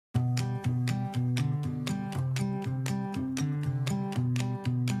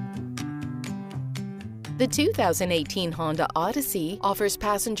The 2018 Honda Odyssey offers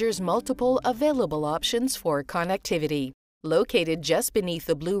passengers multiple available options for connectivity. Located just beneath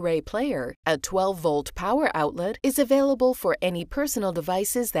the Blu-ray player, a 12-volt power outlet is available for any personal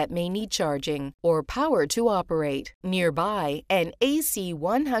devices that may need charging or power to operate. Nearby, an AC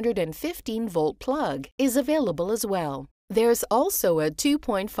 115-volt plug is available as well. There's also a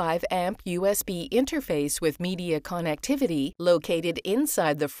 2.5-amp USB interface with media connectivity located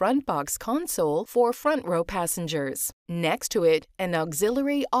inside the front box console for front-row passengers. Next to it, an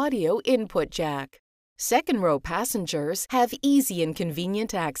auxiliary audio input jack. Second-row passengers have easy and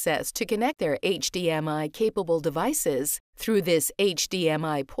convenient access to connect their HDMI-capable devices through this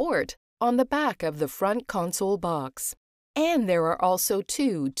HDMI port on the back of the front console box. And there are also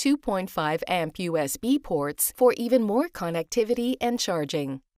two 2.5-amp USB ports for even more connectivity and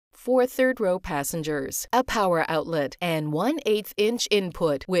charging. For third-row passengers, a power outlet and 1/8-inch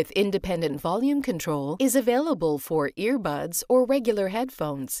input with independent volume control is available for earbuds or regular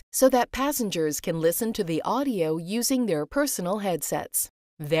headphones so that passengers can listen to the audio using their personal headsets.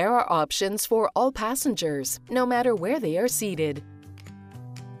 There are options for all passengers, no matter where they are seated.